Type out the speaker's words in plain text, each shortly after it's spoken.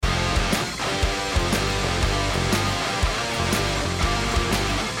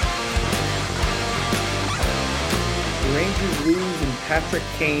Patrick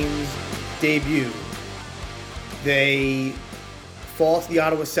Kane's debut. They fall to the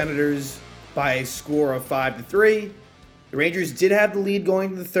Ottawa Senators by a score of 5-3. The Rangers did have the lead going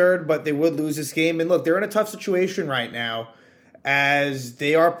to the third, but they would lose this game. And look, they're in a tough situation right now as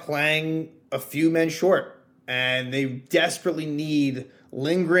they are playing a few men short. And they desperately need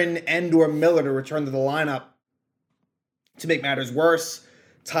Lindgren and/or Miller to return to the lineup. To make matters worse,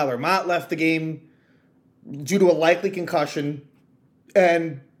 Tyler Motte left the game due to a likely concussion.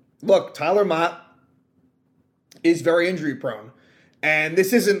 And look, Tyler Motte is very injury prone. And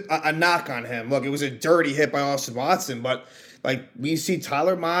this isn't a knock on him. Look, it was a dirty hit by Austin Watson, but like we see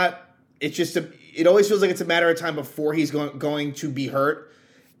Tyler Motte, it always feels like it's a matter of time before he's going to be hurt.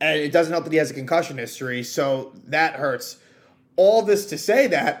 And it doesn't help that he has a concussion history, so that hurts. All this to say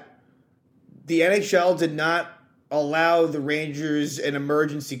that the NHL did not allow the Rangers an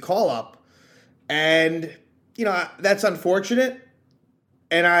emergency call-up. And, that's unfortunate.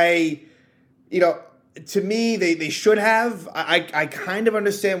 And to me, they should have. I kind of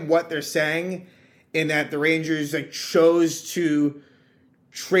understand what they're saying in that the Rangers chose to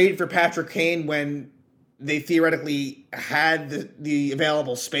trade for Patrick Kane when they theoretically had the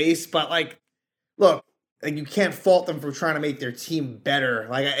available space. But, look, you can't fault them for trying to make their team better.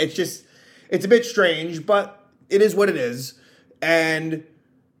 It's a bit strange, but it is what it is. And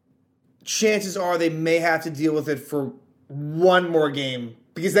chances are they may have to deal with it for one more game.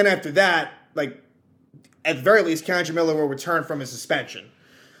 Because then after that, at the very least, K'Andre Miller will return from his suspension.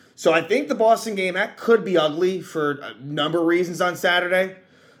 So I think the Boston game, that could be ugly for a number of reasons on Saturday.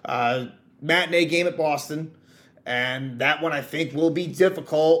 Matinee game at Boston. And that one I think will be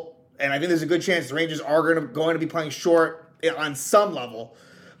difficult. And I think there's a good chance the Rangers are going to be playing short on some level.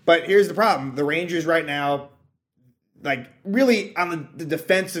 But here's the problem. The Rangers right now, really on the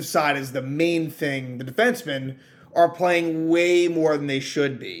defensive side is the main thing. The defensemen are playing way more than they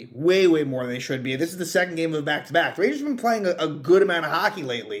should be. Way, way more than they should be. This is the second game of a back-to-back. The Rangers have been playing a good amount of hockey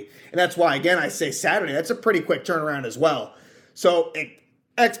lately. And that's why, again, I say Saturday. That's a pretty quick turnaround as well. So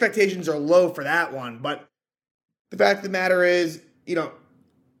expectations are low for that one. But the fact of the matter is,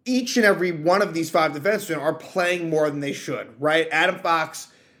 each and every one of these five defensemen are playing more than they should, right? Adam Fox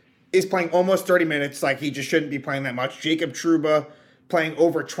is playing almost 30 minutes, he just shouldn't be playing that much. Jacob Trouba playing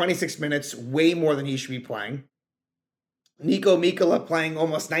over 26 minutes, way more than he should be playing. Nico Mikkola playing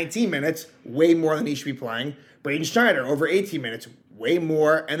almost 19 minutes, way more than he should be playing. Braden Schneider over 18 minutes, way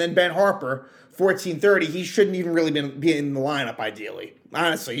more. And then Ben Harper, 14-30. He shouldn't even really be in the lineup, ideally.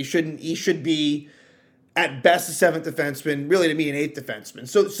 Honestly, he should be at best a seventh defenseman, really to me an eighth defenseman.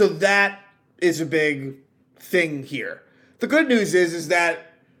 So that is a big thing here. The good news is that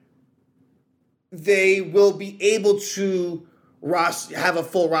they will be able to have a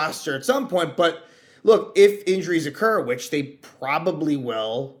full roster at some point, but look, if injuries occur, which they probably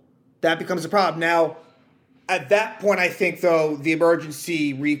will, that becomes a problem. Now, at that point, I think, though, the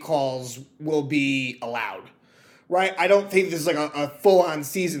emergency recalls will be allowed, right? I don't think this is a full-on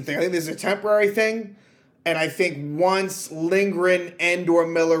season thing. I think this is a temporary thing, and I think once Lindgren and/or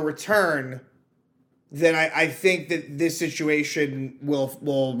Miller return, then I think that this situation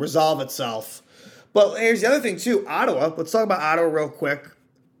will resolve itself. But here's the other thing, too. Ottawa, let's talk about Ottawa real quick.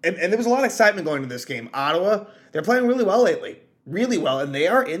 And there was a lot of excitement going into this game. Ottawa, they're playing really well lately. Really well. And they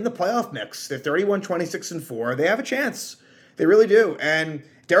are in the playoff mix. They're 31-26-4. They have a chance. They really do. And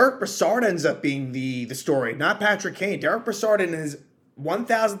Derek Brassard ends up being the story, not Patrick Kane. Derek Brassard in his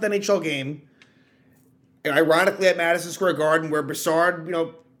 1,000th NHL game, ironically at Madison Square Garden, where Brassard,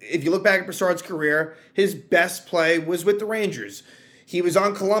 if you look back at Brassard's career, his best play was with the Rangers. He was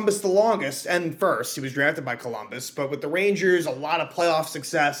on Columbus the longest and first. He was drafted by Columbus. But with the Rangers, a lot of playoff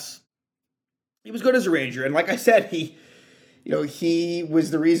success. He was good as a Ranger. And like I said, he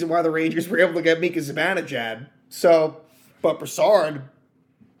was the reason why the Rangers were able to get Mika Zibanejad. But Brassard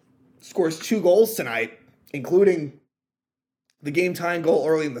scores 2 goals tonight, including the game-tying goal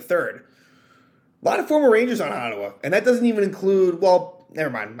early in the third. A lot of former Rangers on Ottawa. And that doesn't even include, never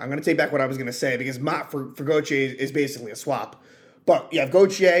mind. I'm going to take back what I was going to say because Motte for Gauthier is basically a swap. But you have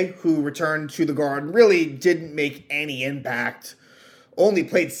Gauthier, who returned to the Garden, really didn't make any impact. Only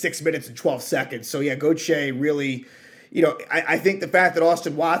played 6 minutes and 12 seconds. So, yeah, Gauthier really, I think the fact that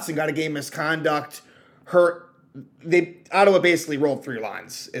Austin Watson got a game misconduct hurt. Ottawa basically rolled 3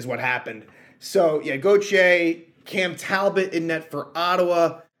 lines is what happened. So, yeah, Gauthier, Cam Talbot in net for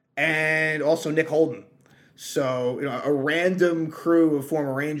Ottawa, and also Nick Holden. So, a random crew of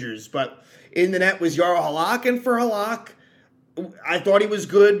former Rangers. But in the net was Jaro Halak, and for Halak, I thought he was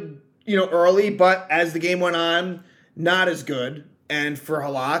good, early, but as the game went on, not as good. And for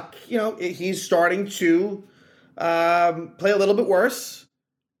Halak, he's starting to play a little bit worse.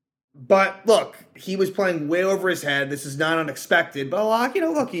 But look, he was playing way over his head. This is not unexpected. But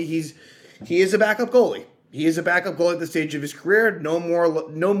look, he is a backup goalie. He is a backup goalie at this stage of his career. No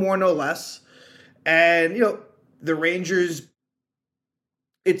more, no less. And the Rangers.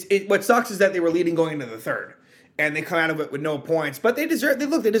 What sucks is that they were leading going into the third, and they come out of it with no points. But they deserve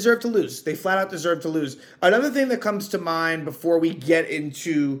to lose. They flat out deserve to lose. Another thing that comes to mind before we get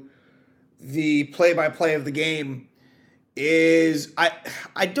into the play-by-play of the game is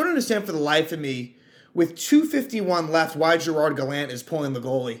I don't understand for the life of me, with 2:51 left, why Gerard Gallant is pulling the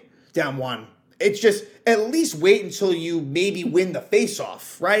goalie down one. It's just, at least wait until you maybe win the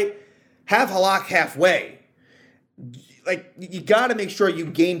face-off, right? Have Halak halfway. Like, you got to make sure you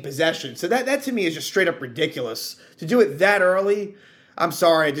gain possession. So that to me is just straight up ridiculous. To do it that early, I'm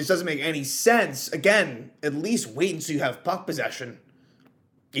sorry, it just doesn't make any sense. Again, at least wait until you have puck possession.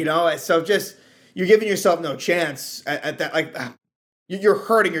 So just, you're giving yourself no chance at that. Like, you're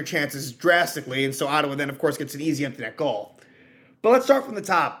hurting your chances drastically. And so Ottawa then, of course, gets an easy empty net goal. But let's start from the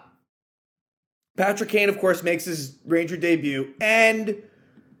top. Patrick Kane, of course, makes his Ranger debut. And,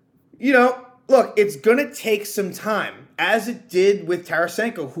 look, it's going to take some time, as it did with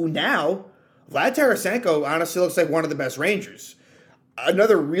Tarasenko, who now, Vlad Tarasenko honestly looks like one of the best Rangers.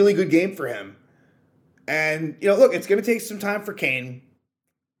 Another really good game for him. And, look, it's going to take some time for Kane.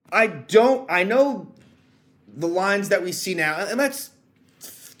 I know the lines that we see now, and let's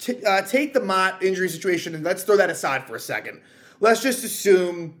take the Mott injury situation and let's throw that aside for a second. Let's just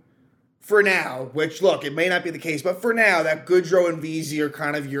assume for now, which, look, it may not be the case, but for now, that Goodrow and Vesey are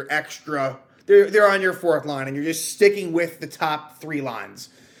kind of your extra. They're on your fourth line, and you're just sticking with the top three lines.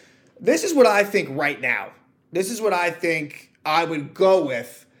 This is what I think right now. This is what I think I would go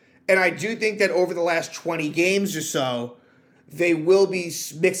with. And I do think that over the last 20 games or so, they will be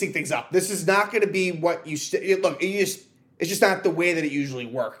mixing things up. This is not going to be what you look. It's just not the way that it usually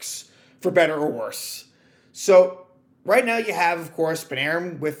works, for better or worse. So right now you have, of course,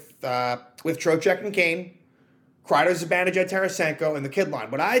 Panarin with Trocheck and Kane, Kreider, Zibanejad, Tarasenko, and the kid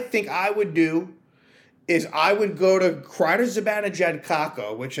line. What I think I would do is I would go to Kreider, Zibanejad,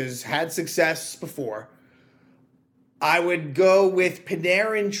 Kakko, which has had success before. I would go with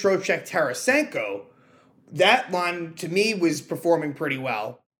Panarin, Trocheck, Tarasenko. That line, to me, was performing pretty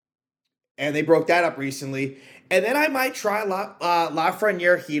well. And they broke that up recently. And then I might try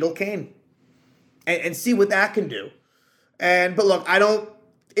Lafreniere, Chytil, Kane. And see what that can do. But look,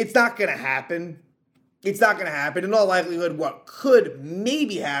 it's not going to happen. It's not going to happen. In all likelihood, what could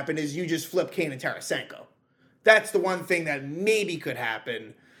maybe happen is you just flip Kane and Tarasenko. That's the one thing that maybe could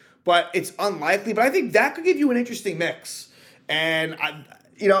happen. But it's unlikely. But I think that could give you an interesting mix. And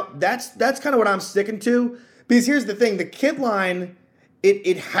that's kind of what I'm sticking to. Because here's the thing: the kid line,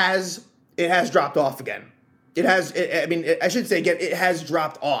 it has dropped off again. It has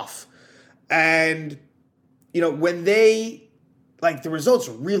dropped off, and when they the results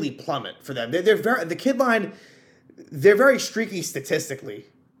really plummet for them. The kid line, they're very streaky statistically,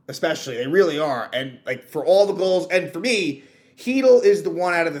 especially they really are. And for all the goals, and for me, Chytil is the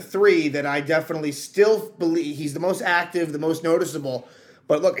one out of the three that I definitely still believe he's the most active, the most noticeable.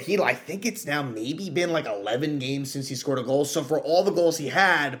 But look, Chytil, I think it's now maybe been 11 games since he scored a goal. So for all the goals he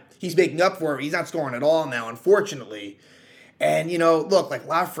had, he's making up for it. He's not scoring at all now, unfortunately. And, look,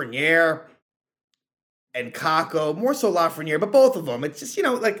 Lafreniere and Kakko, more so Lafreniere, but both of them, it's just,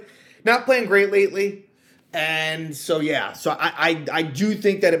 not playing great lately. And so, yeah, so I do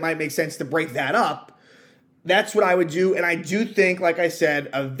think that it might make sense to break that up. That's what I would do. And I do think, like I said,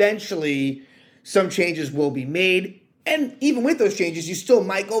 eventually some changes will be made. And even with those changes, you still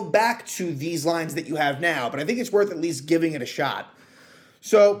might go back to these lines that you have now. But I think it's worth at least giving it a shot.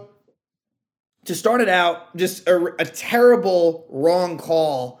 So to start it out, just a terrible wrong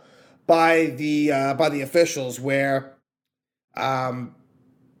call by the officials where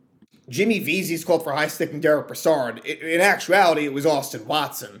Jimmy Vesey's called for high sticking Derek Brassard. In actuality, it was Austin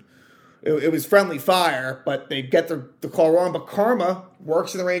Watson. It was friendly fire, but they get the call wrong. But karma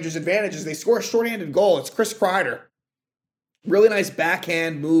works in the Rangers' advantage as they score a shorthanded goal. It's Chris Kreider. Really nice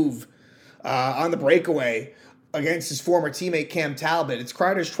backhand move on the breakaway against his former teammate Cam Talbot. It's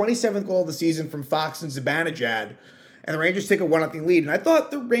Kreider's 27th goal of the season from Fox and Zibanejad. And the Rangers take a 1-0 lead. And I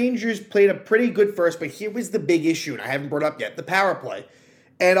thought the Rangers played a pretty good first, but here was the big issue, and I haven't brought up yet, the power play.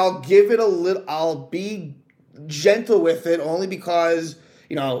 And I'll be gentle with it only because,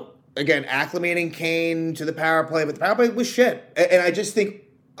 again, acclimating Kane to the power play, but the power play was shit. And I just think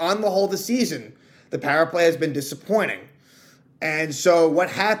on the whole this season, the power play has been disappointing. And so what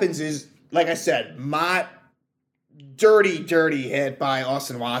happens is, like I said, Mott, dirty hit by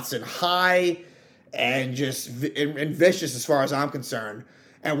Austin Watson. High and just and vicious as far as I'm concerned.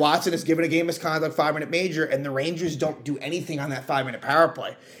 And Watson is given a game misconduct 5-minute major, and the Rangers don't do anything on that 5-minute power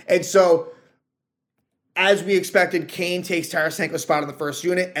play. And so, as we expected, Kane takes Tarasenko's spot in the first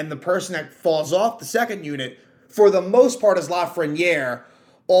unit, and the person that falls off the second unit, for the most part, is Lafreniere,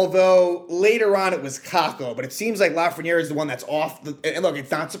 although later on it was Kakko. But it seems like Lafreniere is the one that's off. And look,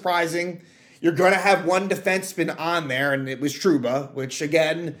 it's not surprising. You're going to have one defenseman on there, and it was Trouba, which,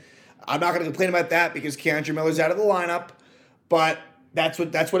 again, I'm not going to complain about that because Keandre Miller's out of the lineup, but that's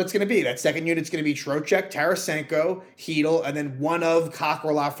what it's going to be. That second unit's going to be Trocheck, Tarasenko, Chytil, and then one of Kakko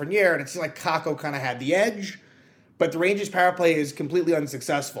or Lafreniere, and it seemed like Kakko kind of had the edge, but the Rangers' power play is completely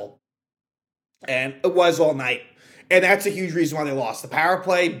unsuccessful, and it was all night, and that's a huge reason why they lost. The power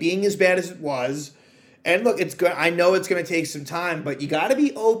play being as bad as it was, and look, it's good. I know it's going to take some time, but you got to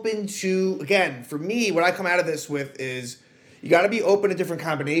be open to, again, for me, what I come out of this with is you got to be open to different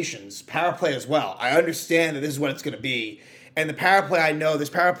combinations, power play as well. I understand that this is what it's going to be. And the power play, I know, this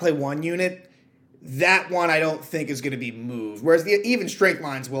power play 1 unit, that one I don't think is going to be moved, whereas the even strength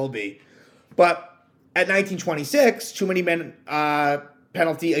lines will be. But at 1926, too many men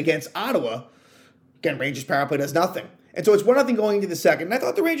penalty against Ottawa, again, Rangers power play does nothing. And so it's 1-0 going into the second. And I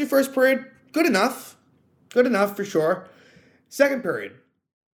thought the Rangers first period, good enough for sure. Second period,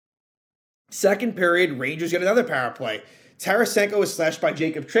 Rangers get another power play. Tarasenko was slashed by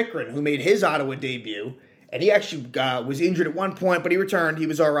Jacob Chychrun, who made his Ottawa debut. And he actually was injured at one point, but he returned. He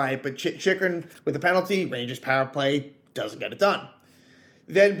was all right. But Chychrun with the penalty, Rangers power play doesn't get it done.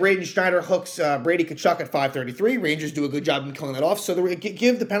 Then Braden Schneider hooks Brady Tkachuk at 5:33. Rangers do a good job in killing that off. So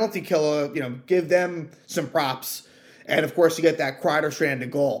give the penalty killer, give them some props. And of course, you get that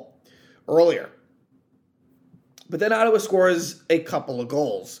Kreider-stranded goal earlier. But then Ottawa scores a couple of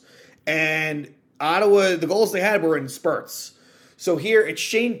goals. And Ottawa, the goals they had were in spurts. So here it's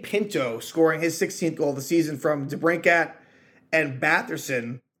Shane Pinto scoring his 16th goal of the season from DeBrincat and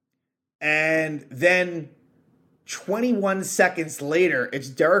Batherson. And then 21 seconds later, it's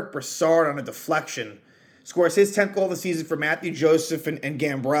Derek Brassard on a deflection. Scores his 10th goal of the season for Matthew Joseph and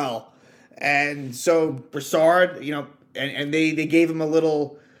Gambrell. And so Brassard, and they gave him a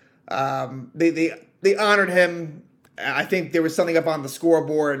little, they honored him. I think there was something up on the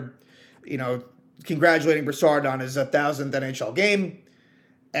scoreboard, congratulating Brassard on his 1,000th NHL game.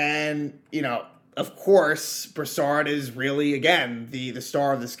 And, of course, Brassard is really, again, the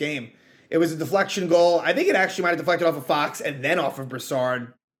star of this game. It was a deflection goal. I think it actually might have deflected off of Fox and then off of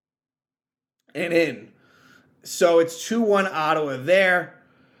Brassard and in. So it's 2-1 Ottawa there.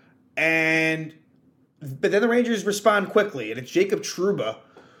 But then the Rangers respond quickly, and it's Jacob Trouba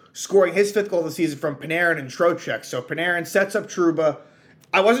scoring his 5th goal of the season from Panarin and Trocheck. So Panarin sets up Trouba.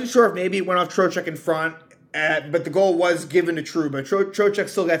 I wasn't sure if maybe it went off Trocheck in front, but the goal was given to Trouba. Trocheck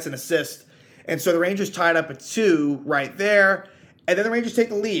still gets an assist. And so the Rangers tied up at 2 right there. And then the Rangers take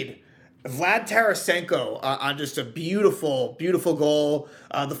the lead. Vlad Tarasenko on just a beautiful, beautiful goal.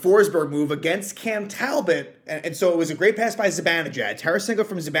 The Forsberg move against Cam Talbot. And so it was a great pass by Zibanejad. Tarasenko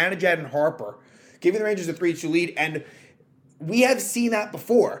from Zibanejad and Harper, giving the Rangers a 3-2 lead. And we have seen that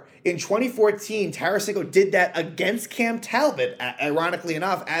before. In 2014, Tarasenko did that against Cam Talbot, ironically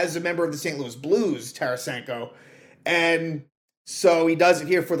enough, as a member of the St. Louis Blues, Tarasenko. And so he does it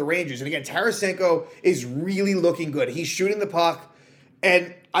here for the Rangers. And again, Tarasenko is really looking good. He's shooting the puck.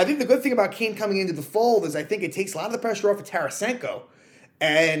 And I think the good thing about Kane coming into the fold is I think it takes a lot of the pressure off of Tarasenko.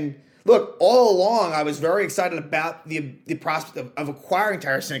 And look, all along, I was very excited about the prospect of acquiring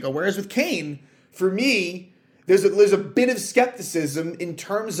Tarasenko. Whereas with Kane, for me, there's a bit of skepticism in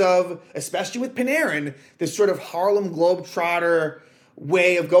terms of, especially with Panarin, this sort of Harlem Globetrotter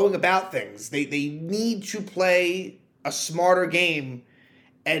way of going about things. They need to play a smarter game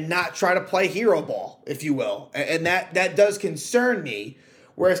and not try to play hero ball, if you will. And that does concern me.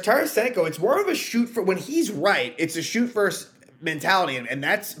 Whereas Tarasenko, it's more of a shoot for, when he's right, it's a shoot first mentality, and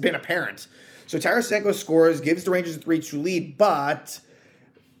that's been apparent. So Tarasenko scores, gives the Rangers a 3-2 lead, but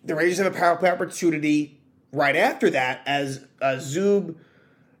the Rangers have a power play opportunity right after that as Zub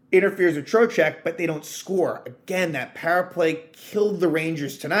interferes with Trocheck, but they don't score. Again, that power play killed the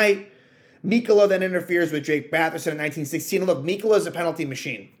Rangers tonight. Mikkola then interferes with Jake Batherson in 1916. Look, Mikkola's a penalty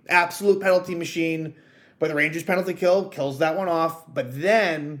machine. Absolute penalty machine. But the Rangers penalty kill kills that one off. But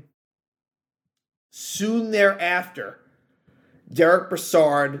then, soon thereafter, Derek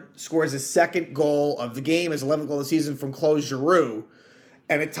Brassard scores his 2nd goal of the game, his 11th goal of the season from Claude Giroux.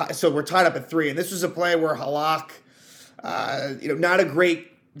 And so we're tied up at 3. And this was a play where Halak, not a great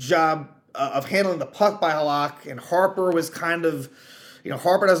job of handling the puck by Halak. And Harper was kind of,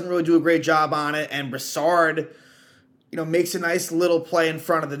 Harper doesn't really do a great job on it. And Brassard, makes a nice little play in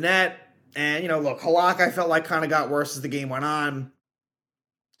front of the net. And, look, Halak, I felt like kind of got worse as the game went on.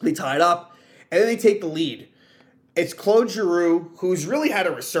 They tied up, and then they take the lead. It's Claude Giroux, who's really had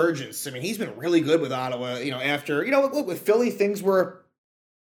a resurgence. I mean, he's been really good with Ottawa, after, look, with Philly, things were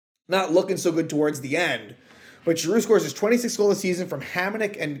not looking so good towards the end. But Giroux scores his 26th goal of the season from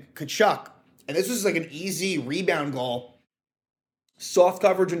Hamonic and Tkachuk. And this was like an easy rebound goal. Soft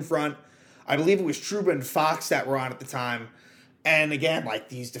coverage in front. I believe it was Trouba and Fox that were on at the time. And again, like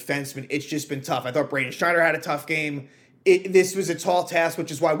these defensemen, it's just been tough. I thought Braden Schneider had a tough game. This was a tall task,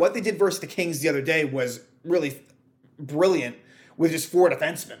 which is why what they did versus the Kings the other day was really brilliant with just 4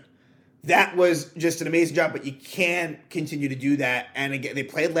 defensemen. That was just an amazing job, but you can't continue to do that. And again, they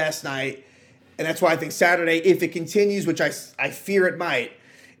played last night, and that's why I think Saturday, if it continues, which I fear it might,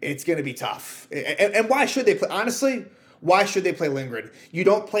 it's going to be tough. And why should they play? Honestly, why should they play Lindgren? You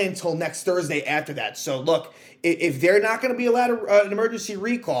don't play until next Thursday after that. So look, if they're not going to be allowed an emergency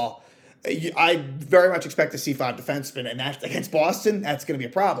recall, I very much expect to see 5 defensemen, and that's against Boston. That's going to be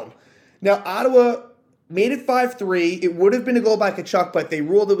a problem. Now, Ottawa made it 5-3. It would have been a goal by Tkachuk, but they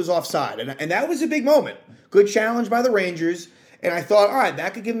ruled it was offside, and that was a big moment. Good challenge by the Rangers, and I thought, all right,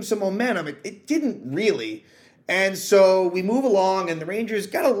 that could give them some momentum. It didn't really. And so we move along, and the Rangers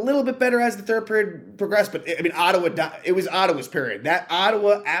got a little bit better as the third period progressed. But, I mean, it was Ottawa's period. That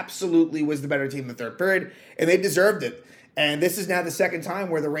Ottawa absolutely was the better team in the third period, and they deserved it. And this is now the second time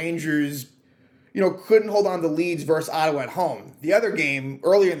where the Rangers, couldn't hold on to leads versus Ottawa at home. The other game,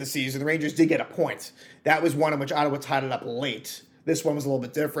 earlier in the season, the Rangers did get a point. That was one in which Ottawa tied it up late. This one was a little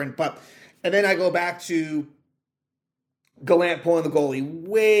bit different. And then I go back to Gallant pulling the goalie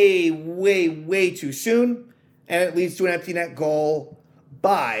way, way, way too soon. And it leads to an empty net goal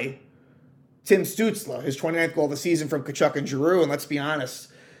by Tim Stützle, his 29th goal of the season from Tkachuk and Giroux. And let's be honest,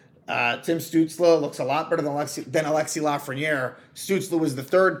 Tim Stützle looks a lot better than Alexis Lafreniere. Stützle was the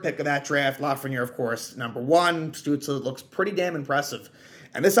third pick of that draft. Lafreniere, of course, number 1. Stützle looks pretty damn impressive.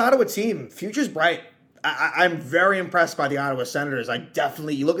 And this Ottawa team, future's bright. I'm very impressed by the Ottawa Senators.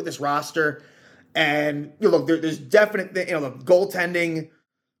 You look at this roster, and there's definite, the goaltending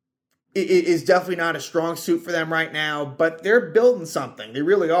is definitely not a strong suit for them right now, but they're building something. They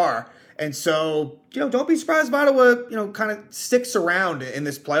really are. And so, don't be surprised if Ottawa, kind of sticks around in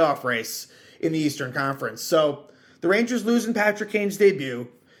this playoff race in the Eastern Conference. So the Rangers losing Patrick Kane's debut.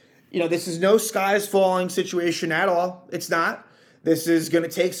 This is no skies falling situation at all. It's not. This is going to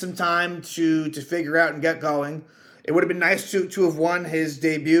take some time to figure out and get going. It would have been nice to have won his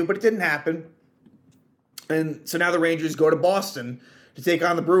debut, but it didn't happen. And so now the Rangers go to Boston to take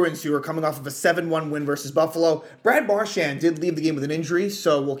on the Bruins, who are coming off of a 7-1 win versus Buffalo. Brad Marchand did leave the game with an injury,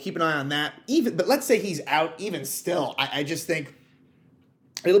 so we'll keep an eye on that. But let's say he's out, even still, I just think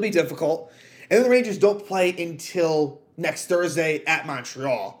it'll be difficult. And then the Rangers don't play until next Thursday at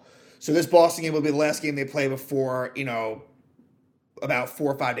Montreal. So this Boston game will be the last game they play before, about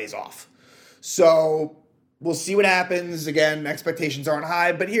 4 or 5 days off. So we'll see what happens. Again, expectations aren't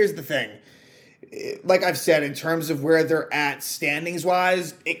high, but here's the thing. Like I've said, in terms of where they're at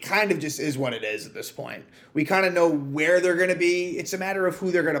standings-wise, it kind of just is what it is at this point. We kind of know where they're going to be. It's a matter of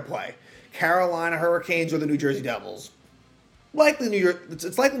who they're going to play. Carolina Hurricanes or the New Jersey Devils.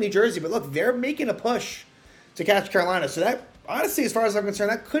 It's likely New Jersey, but look, they're making a push to catch Carolina. So that, honestly, as far as I'm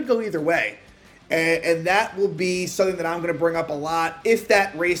concerned, that could go either way. And that will be something that I'm going to bring up a lot if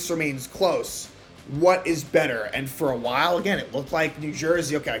that race remains close. What is better? And for a while, again, it looked like New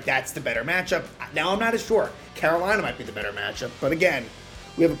Jersey, okay, that's the better matchup. Now I'm not as sure. Carolina might be the better matchup. But again,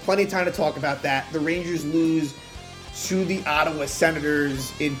 we have plenty of time to talk about that. The Rangers lose to the Ottawa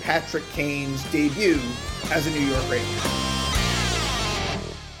Senators in Patrick Kane's debut as a New York Ranger.